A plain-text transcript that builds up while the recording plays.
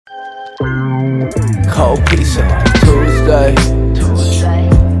Cold pizza like Tuesday.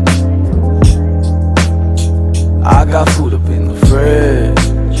 I got food up in the fridge.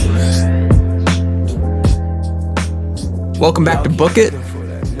 Welcome back to Book It.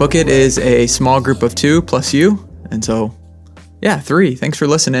 Book It is a small group of 2 plus you. And so, 3. Thanks for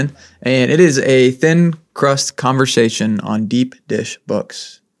listening. And it is a thin crust conversation on deep dish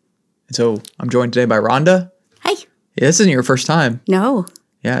books. And so I'm joined today by Rhonda. Hi. Yeah, this isn't your first time. No.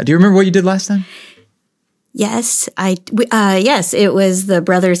 Yeah. Do you remember what you did last time? Yes, yes, it was the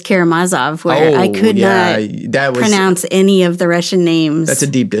Brothers Karamazov, where I could not pronounce any of the Russian names. That's a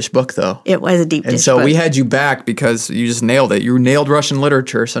deep dish book, though. It was a deep dish book. And so we had you back because you just nailed it. You nailed Russian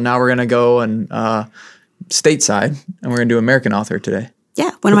literature. So now we're going to go and stateside, and we're going to do American author today.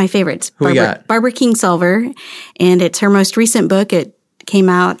 Yeah, one of my favorites. Who we got? Barbara Kingsolver, and it's her most recent book. It came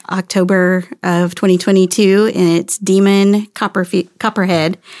out October of 2022, and it's Demon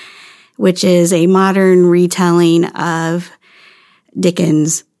Copperhead, which is a modern retelling of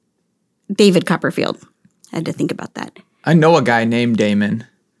Dickens' David Copperfield. I had to think about that. I know a guy named Damon,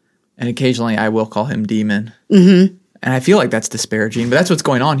 and occasionally I will call him Demon. Mm-hmm. And I feel like that's disparaging, but that's what's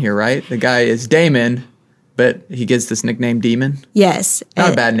going on here, right? The guy is Damon, but he gets this nickname Demon. Yes.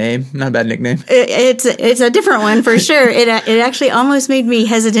 Not a bad name, not a bad nickname. It's a different one for sure. It actually almost made me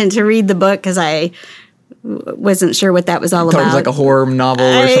hesitant to read the book because I wasn't sure what that was all about. It was like a horror novel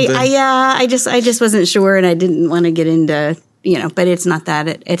or something. I just wasn't sure, and I didn't want to get into, but it's not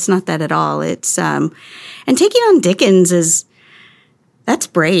that. It's not that at all. It's and taking on Dickens that's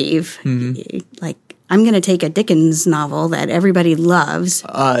brave. Mm-hmm. Like, I'm going to take a Dickens novel that everybody loves.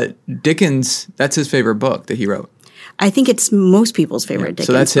 Dickens, that's his favorite book that he wrote. I think it's most people's favorite Dickens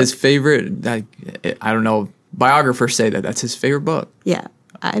So that's book. his favorite. I don't know. Biographers say that's his favorite book. Yeah.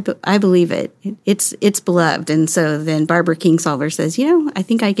 I believe it. It's beloved. And so then Barbara Kingsolver says, I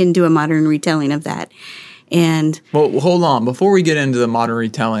think I can do a modern retelling of that. And well, hold on. Before we get into the modern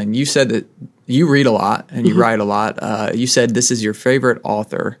retelling, you said that you read a lot and you write a lot. You said this is your favorite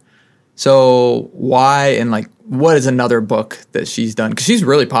author. So why and what is another book that she's done? Because she's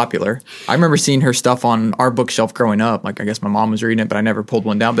really popular. I remember seeing her stuff on our bookshelf growing up. I guess my mom was reading it, but I never pulled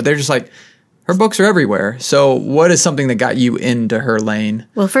one down. But they're just her books are everywhere. So what is something that got you into her lane?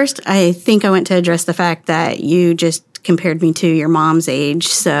 Well, first, I think I want to address the fact that you just compared me to your mom's age.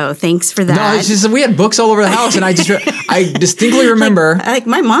 So thanks for that. No, it's just we had books all over the house, and I distinctly remember. Like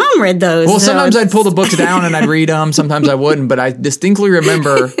my mom read those. Well, sometimes I'd pull the books down and I'd read them. Sometimes I wouldn't, but I distinctly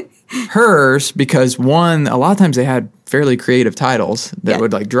remember hers because a lot of times they had fairly creative titles that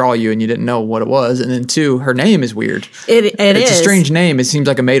would draw you and you didn't know what it was. And then 2, her name is weird. It's a strange name. It seems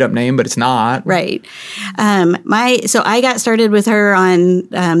like a made up name, but it's not. Right. So I got started with her on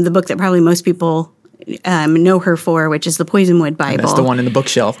the book that probably most people know her for, which is the Poisonwood Bible. And that's the one in the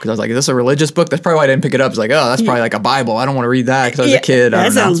bookshelf because I was like, is this a religious book? That's probably why I didn't pick it up. It's that's probably like a Bible. I don't want to read that because I was a kid.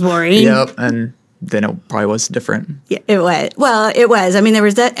 That sounds boring. Yep. And then it probably was different. Yeah, it was. Well, it was. I mean, there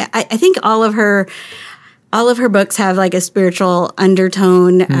was that. I think all of her books have a spiritual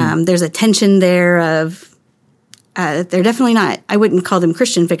undertone. There's a tension there of, they're definitely not, I wouldn't call them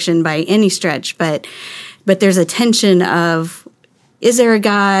Christian fiction by any stretch, but there's a tension of, is there a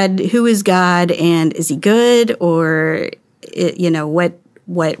God? Who is God? And is he good? Or,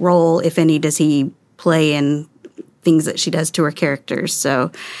 what role, if any, does he play in things that she does to her characters?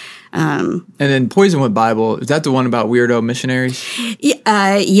 So, and then Poisonwood Bible, is that the one about weirdo missionaries?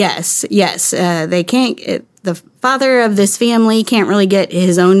 Yes. They can't. The father of this family can't really get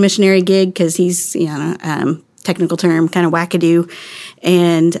his own missionary gig because he's, technical term, kind of wackadoo,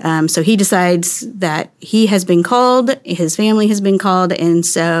 and so he decides that he has been called, his family has been called, and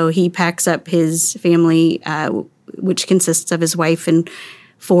so he packs up his family, which consists of his wife and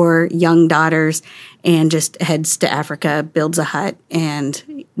 4 young daughters, and just heads to Africa, builds a hut,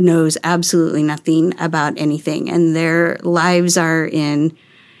 and knows absolutely nothing about anything. And their lives are in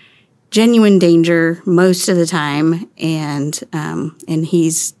genuine danger most of the time, and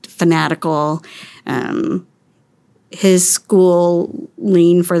he's fanatical. His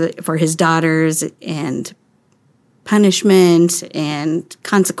schooling for his daughters and punishment and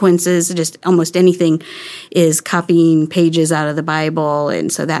consequences, just almost anything, is copying pages out of the Bible.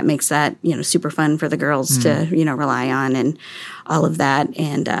 And so that makes that, super fun for the girls to, rely on and all of that.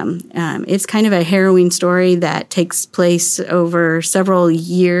 And it's kind of a harrowing story that takes place over several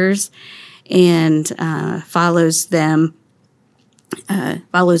years and follows them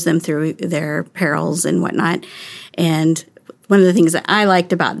through their perils and whatnot. And one of the things that I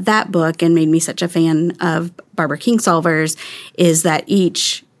liked about that book and made me such a fan of Barbara Kingsolver's is that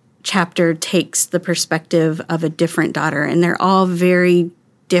each chapter takes the perspective of a different daughter, and they're all very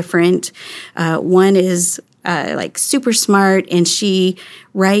different. One is like super smart, and she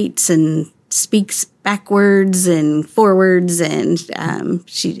writes and speaks backwards and forwards, and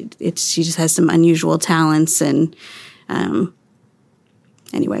she just has some unusual talents. And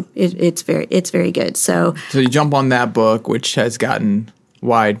anyway, it's very good. So you jump on that book, which has gotten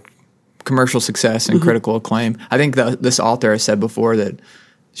wide commercial success and critical acclaim. I think this author has said before that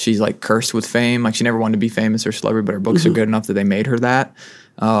she's like cursed with fame. Like she never wanted to be famous or celebrity, but her books are good enough that they made her that.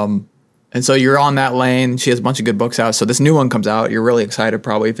 And so you're on that lane. She has a bunch of good books out. So this new one comes out. You're really excited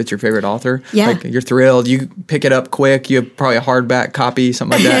probably if it's your favorite author. Yeah. Like you're thrilled. You pick it up quick. You have probably a hardback copy,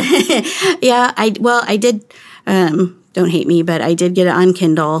 something like that. Yeah. I did, don't hate me, but I did get it on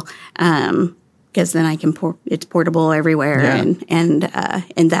Kindle. Because then I can it's portable everywhere and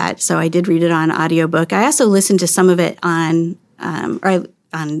that. So I did read it on audiobook. I also listened to some of it I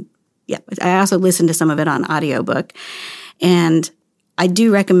also listened to some of it on audiobook. And I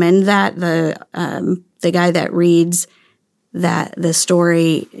do recommend that the guy that reads the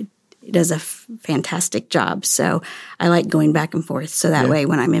story does a fantastic job. So I like going back and forth. So that way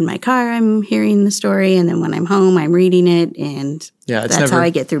when I'm in my car, I'm hearing the story. And then when I'm home, I'm reading it. And that's how I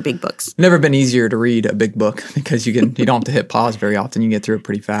get through big books. Never been easier to read a big book because you don't have to hit pause very often. You get through it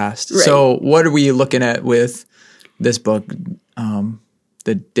pretty fast. Right. So what are we looking at with this book,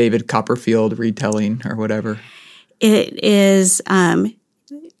 the David Copperfield retelling or whatever? It is,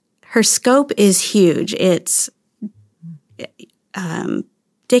 her scope is huge. It's,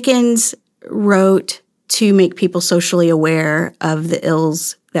 Dickens wrote to make people socially aware of the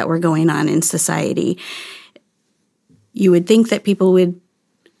ills that were going on in society. You would think that people would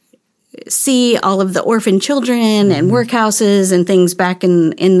see all of the orphan children and workhouses and things back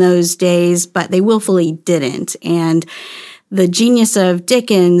in those days, but they willfully didn't. And the genius of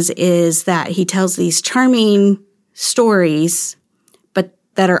Dickens is that he tells these charming stories, but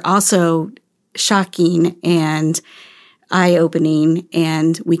that are also shocking and eye-opening,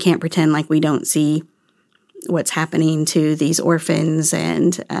 and we can't pretend like we don't see what's happening to these orphans.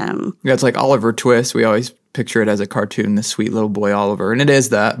 And it's like Oliver Twist. We always picture it as a cartoon, this sweet little boy Oliver, and it is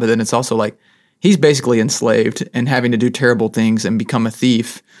that, but then it's also like he's basically enslaved and having to do terrible things and become a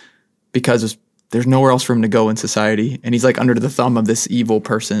thief because there's nowhere else for him to go in society, and he's like under the thumb of this evil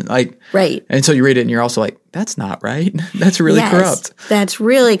person. Like, right. And so you read it and you're also like, that's not right. That's really corrupt. That's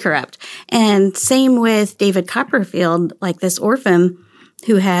really corrupt. And same with David Copperfield, like this orphan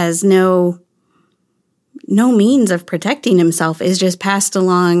who has no means of protecting himself is just passed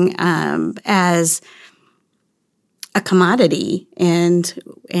along as a commodity and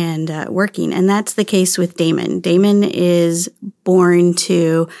working. And that's the case with Damon. Damon is born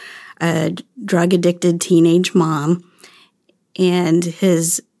to a drug-addicted teenage mom, and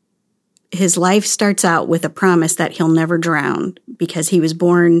his life starts out with a promise that he'll never drown because he was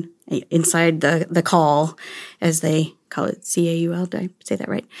born inside the caul, as they call it, C-A-U-L. Did I say that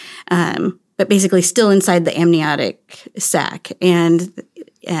right? But basically still inside the amniotic sac. And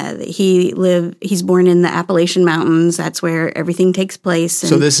he's born in the Appalachian Mountains. That's where everything takes place. And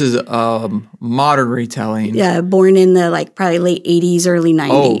so this is modern retelling. Yeah, born in the probably late 80s, early 90s.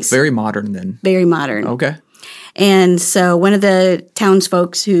 Oh, very modern then. Very modern. Okay. And so one of the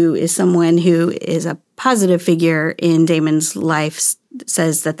townsfolk who is someone who is a positive figure in Damon's life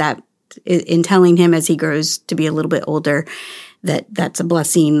says that in telling him as he grows to be a little bit older, that's a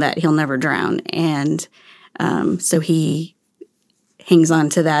blessing that he'll never drown. And so he hangs on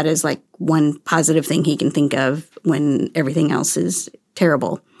to that as like one positive thing he can think of when everything else is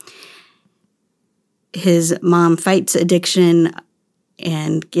terrible. His mom fights addiction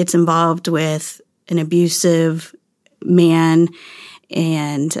and gets involved with an abusive man,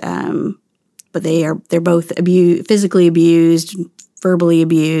 and but they're both physically abused, verbally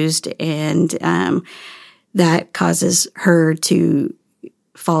abused, and that causes her to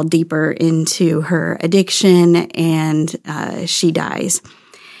fall deeper into her addiction, and she dies.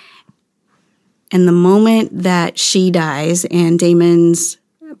 And the moment that she dies, and Damon's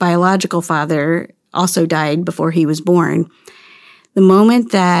biological father also died before he was born, the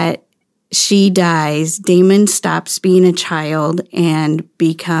moment that she dies, Damon stops being a child and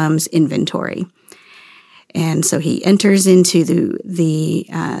becomes inventory. And so he enters into the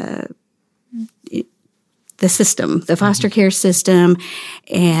system, the foster care system,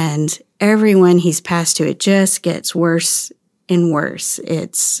 and everyone he's passed to, it just gets worse and worse.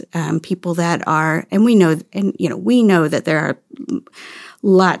 It's people that are, and we know that there are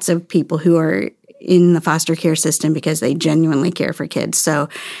lots of people who are in the foster care system because they genuinely care for kids. So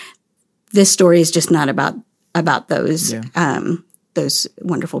this story is just not about those those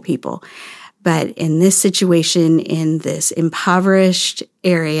wonderful people. But in this situation, in this impoverished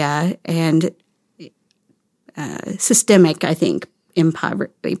area and systemic, I think,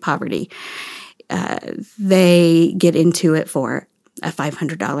 poverty, they get into it for a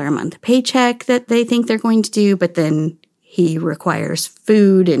 $500 a month paycheck that they think they're going to do, but then he requires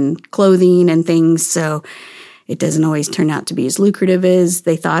food and clothing and things, so it doesn't always turn out to be as lucrative as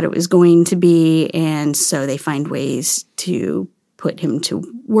they thought it was going to be, and so they find ways to put him to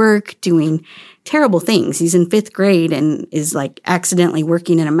work doing terrible things. He's in 5th grade and is like accidentally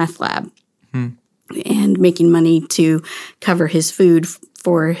working in a meth lab and making money to cover his food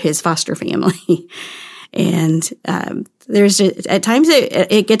for his foster family. And there's just, at times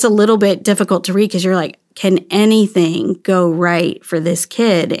it gets a little bit difficult to read because you're like, can anything go right for this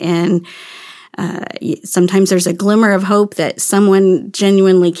kid? And sometimes there's a glimmer of hope that someone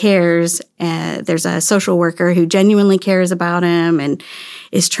genuinely cares. There's a social worker who genuinely cares about him and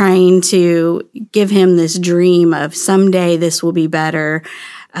is trying to give him this dream of someday this will be better.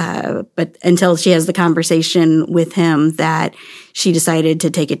 But until she has the conversation with him that she decided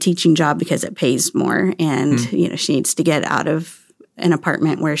to take a teaching job because it pays more. And, she needs to get out of an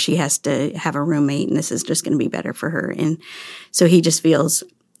apartment where she has to have a roommate and this is just going to be better for her. And so he just feels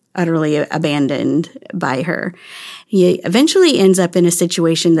utterly abandoned by her. He eventually ends up in a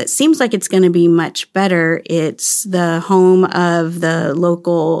situation that seems like it's going to be much better. It's the home of the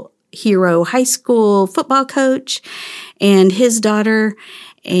local hero high school football coach and his daughter.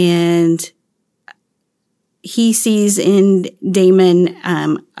 And he sees in Damon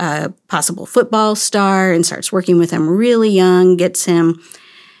a possible football star and starts working with him really young, gets him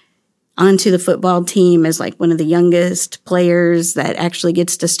onto the football team as like one of the youngest players that actually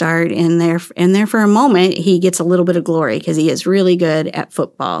gets to start. And there for a moment, he gets a little bit of glory because he is really good at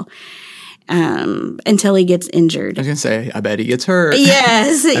football. Until he gets injured. I was going to say, I bet he gets hurt.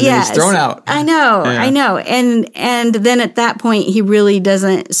 Yes, and yes. Then he's thrown out. I know. And then at that point, he really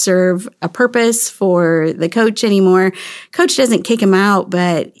doesn't serve a purpose for the coach anymore. Coach doesn't kick him out,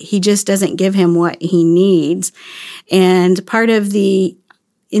 but he just doesn't give him what he needs. And part of the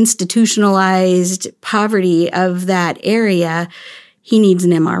institutionalized poverty of that area, he needs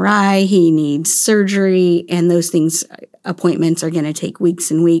an MRI, he needs surgery, and those things, appointments are going to take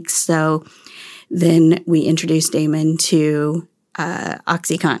weeks and weeks. So then we introduce Damon to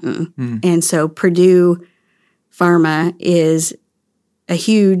OxyContin. And so Purdue Pharma is a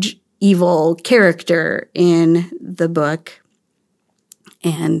huge evil character in the book.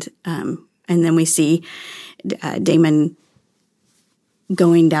 And then we see Damon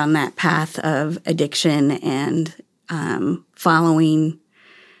going down that path of addiction and following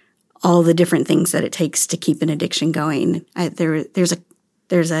all the different things that it takes to keep an addiction going.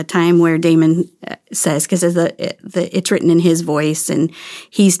 There's a time where Damon says, because it's written in his voice and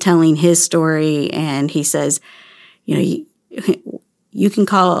he's telling his story, and he says, you can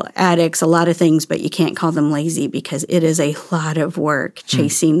call addicts a lot of things, but you can't call them lazy because it is a lot of work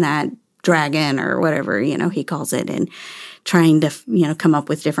chasing that dragon or whatever, he calls it, and trying to, come up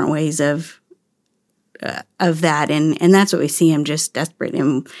with different ways of that. And that's what we see him just desperate.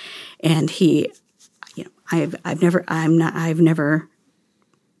 And he, I've never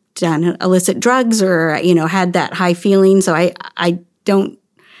done illicit drugs or, had that high feeling. So I don't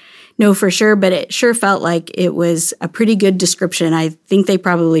know for sure, but it sure felt like it was a pretty good description. I think they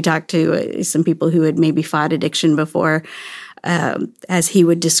probably talked to some people who had maybe fought addiction before, as he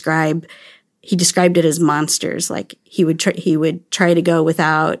described it as monsters. Like he would try to go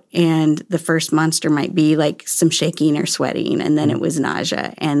without, and the first monster might be like some shaking or sweating, and then it was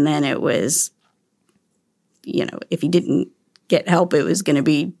nausea, and then it was, if he didn't get help, it was going to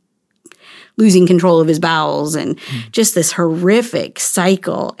be losing control of his bowels, and just this horrific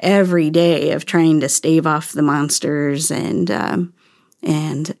cycle every day of trying to stave off the monsters and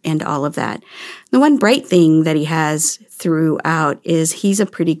all of that. The one bright thing that he has throughout is he's a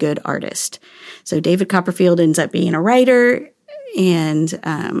pretty good artist. So David Copperfield ends up being a writer,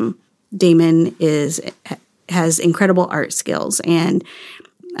 and Damon has incredible art skills. And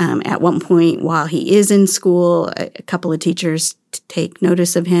at one point while he is in school, a couple of teachers take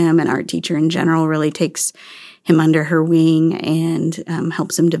notice of him. An art teacher in general really takes him under her wing and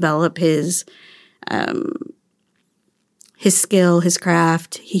helps him develop his skill, his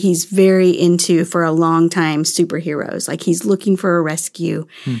craft. He's very into, for a long time, superheroes. Like he's looking for a rescue.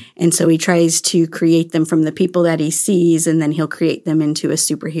 And so he tries to create them from the people that he sees, and then he'll create them into a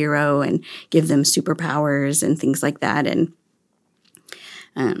superhero and give them superpowers and things like that. And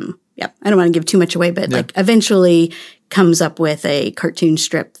I don't want to give too much away, but like eventually comes up with a cartoon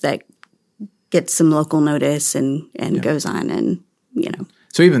strip that gets some local notice and goes on, and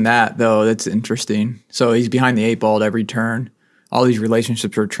So even that, though, that's interesting. So he's behind the eight ball at every turn. All these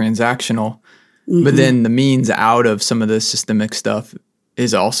relationships are transactional. Mm-hmm. But then the means out of some of the systemic stuff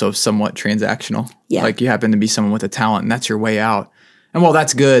is also somewhat transactional. Yeah. Like you happen to be someone with a talent, and that's your way out. And while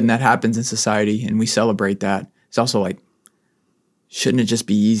that's good, and that happens in society, and we celebrate that, it's also like, shouldn't it just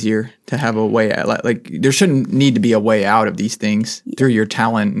be easier to have a way out? Like there shouldn't need to be a way out of these things through your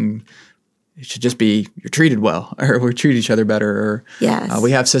talent, and it should just be you're treated well, or we treat each other better, or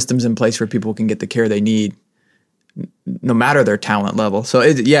we have systems in place where people can get the care they need no matter their talent level. So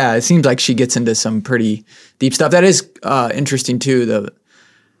it seems like she gets into some pretty deep stuff. That is interesting too,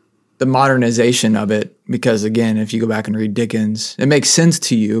 the modernization of it, because again, if you go back and read Dickens, it makes sense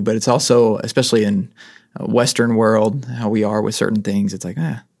to you, but it's also, especially in a Western world, how we are with certain things, it's like,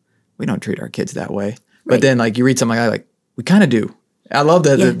 we don't treat our kids that way. Right. But then like you read something like we kind of do. I love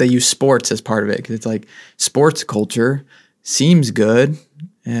that they use sports as part of it, because it's like sports culture seems good.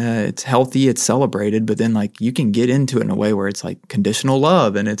 It's healthy, it's celebrated, but then like you can get into it in a way where it's like conditional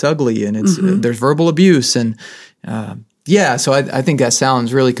love, and it's ugly, and it's there's verbal abuse, and so I think that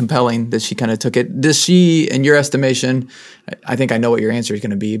sounds really compelling that she kind of took it. Does she, in your estimation, I think I know what your answer is going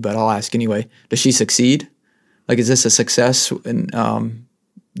to be, but I'll ask anyway, does she succeed? Like, is this a success? And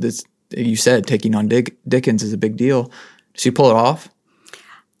this, you said taking on Dickens is a big deal. Does she pull it off?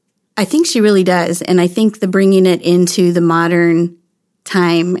 I think she really does. And I think the bringing it into the modern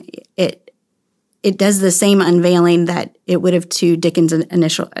time, it does the same unveiling that it would have to Dickens'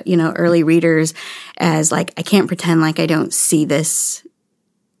 initial, early readers, as like, I can't pretend like I don't see this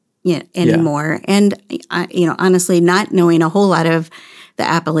anymore. Yeah. And, honestly, not knowing a whole lot of the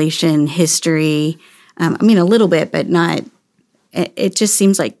Appalachian history, a little bit, but not, it just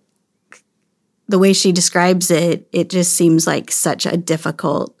seems like the way she describes it, it just seems like such a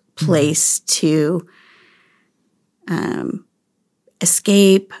difficult place to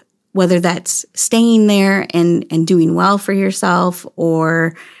escape, whether that's staying there and doing well for yourself,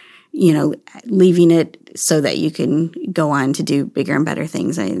 or, leaving it so that you can go on to do bigger and better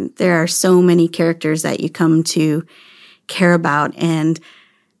things. There are so many characters that you come to care about. And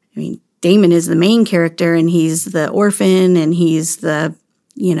Damon is the main character, and he's the orphan, and he's the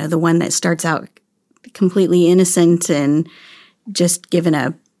one that starts out completely innocent and just given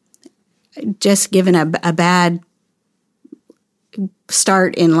a bad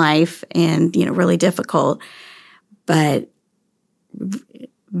start in life, and really difficult. But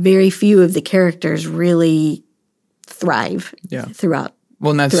very few of the characters really thrive throughout.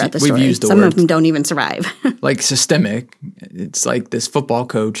 Well, and that's throughout the story. We've used the Some word, of them don't even survive. like systemic. It's like this football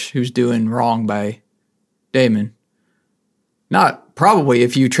coach who's doing wrong by Damon. Not probably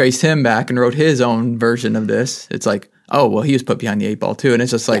if you traced him back and wrote his own version of this, it's like, oh, well, he was put behind the eight ball too. And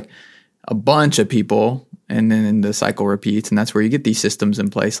it's just like a bunch of people, and then the cycle repeats, and that's where you get these systems in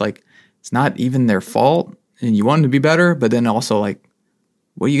place. Like, it's not even their fault, and you want them to be better, but then also like,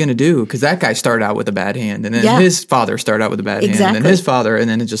 what are you going to do? Because that guy started out with a bad hand, and then his father started out with a bad hand, and then his father, and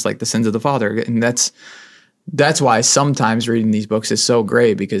then it's just like the sins of the father. And that's why sometimes reading these books is so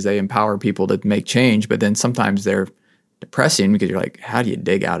great, because they empower people to make change, but then sometimes they're depressing, because you're like, how do you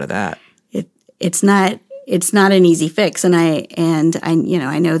dig out of that? It's not an easy fix. And I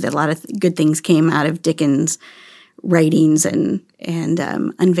know that a lot of good things came out of Dickens' writings and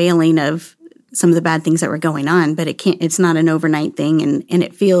unveiling of some of the bad things that were going on, but it's not an overnight thing. And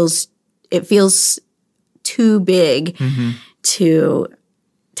it feels too big to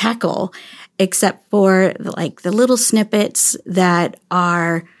tackle, except for the little snippets that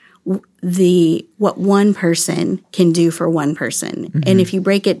are what one person can do for one person. And if you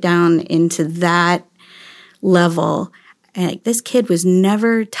break it down into that level, this kid was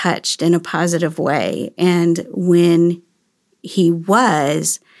never touched in a positive way. And when he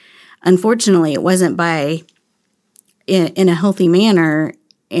was, unfortunately, it wasn't in a healthy manner,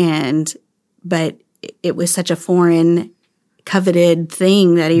 but it was such a foreign, coveted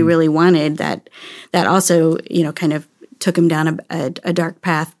thing that he really wanted that also, kind of took him down a dark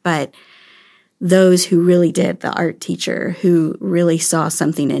path. But those who really did, the art teacher who really saw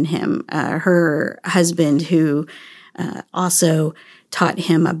something in him, her husband who also taught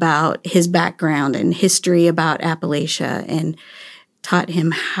him about his background and history about Appalachia, and taught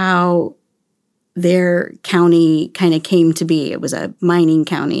him how their county kind of came to be. It was a mining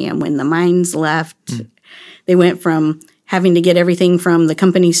county, and when the mines left, they went from having to get everything from the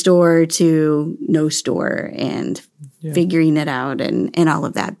company store to no store, and figuring it out and all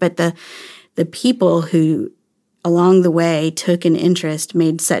of that. But the people who along the way took an interest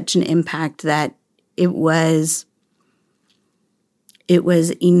made such an impact that it was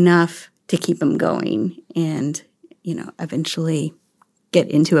enough to keep them going. And, eventually get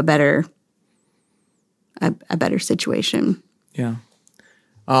into a better situation. Yeah.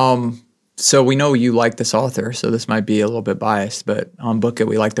 So we know you like this author, so this might be a little bit biased, but on Book It,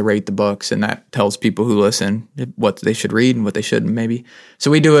 we like to rate the books, and that tells people who listen what they should read and what they shouldn't maybe. So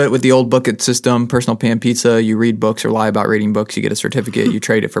we do it with the old Book It system, personal pan pizza. You read books or lie about reading books, you get a certificate, you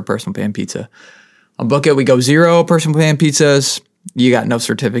trade it for personal pan pizza. On Book It, we go 0 personal pan pizzas. You got no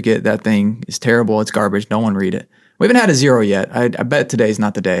certificate. That thing is terrible. It's garbage. No one read it. We haven't had a 0 yet. I bet today's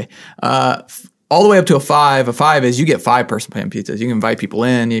not the day. All the way up to a 5. A 5 is you get 5 personal pan pizzas. You can invite people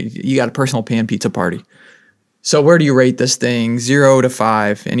in. You got a personal pan pizza party. So where do you rate this thing? 0 to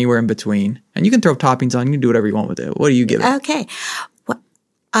 5, anywhere in between. And you can throw toppings on. You can do whatever you want with it. What do you give it? Okay. Well,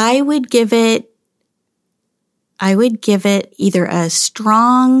 I would give it either a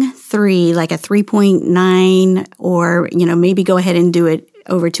strong 3, like a 3.9, or, maybe go ahead and do it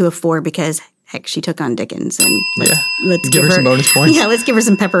over to a 4 because heck, she took on Dickens, and let's give her some bonus points. Yeah, let's give her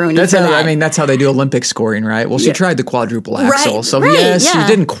some pepperoni. That's how they do Olympic scoring, right? Well, she tried the quadruple axel, she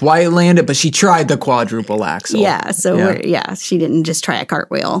didn't quite land it, but she tried the quadruple axel. Yeah, so she didn't just try a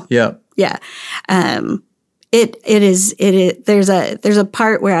cartwheel. Yeah, yeah. It is. There's a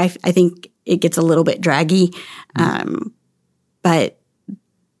part where I think it gets a little bit draggy, but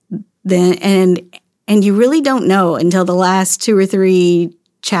then and you really don't know until the last 2 or 3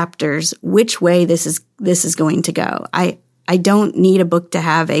 chapters which way this is going to go. I don't need a book to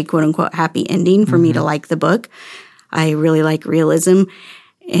have a quote unquote happy ending for me to like the book. I really like realism,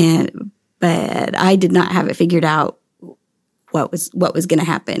 but I did not have it figured out what was going to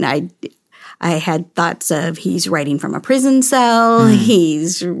happen. I had thoughts of he's writing from a prison cell,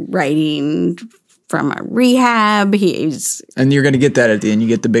 he's writing from a rehab, and you're going to get that at the end. You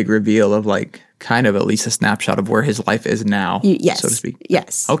get the big reveal of like kind of at least a snapshot of where his life is now, so to speak.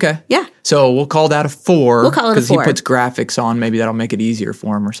 Yes. Okay. Yeah. So we'll call that a 4. We'll call it a 4. Because he puts graphics on. Maybe that'll make it easier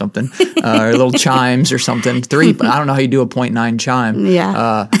for him or something. Or little chimes or something. 3, but I don't know how you do a 0.9 chime.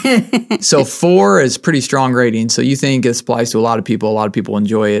 Yeah. So 4 is pretty strong rating. So you think it applies to a lot of people. A lot of people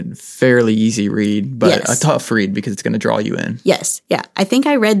enjoy it. Fairly easy read, but a tough read because it's going to draw you in. Yes. Yeah. I think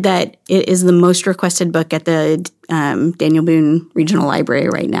I read that it is the most requested book at the Daniel Boone Regional Library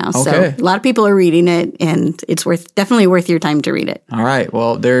right now. Okay. So a lot of people are reading it, and it's definitely worth your time to read it. All right.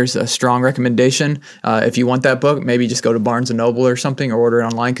 Well, there's a strong recommendation. If you want that book, maybe just go to Barnes & Noble or something, or order it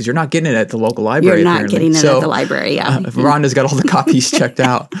online because you're not getting it at the local library. You're not apparently. getting it at the library, yeah. Rhonda's got all the copies checked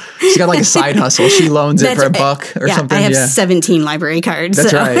out. She's got like a side hustle. She loans it for $1 or something. I have 17 library cards.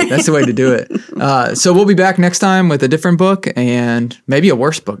 That's right. That's the way to do it. So we'll be back next time with a different book and maybe a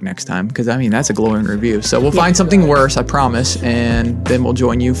worse book next time because, that's a glowing review. So we'll find something worse, I promise, and then we'll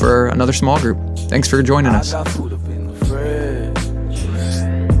join you for another small group. Thanks for joining us. I got food up in the fridge.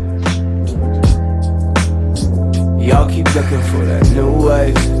 Y'all keep looking for that new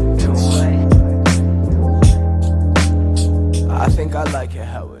wave. I think I like it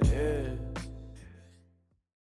how it is.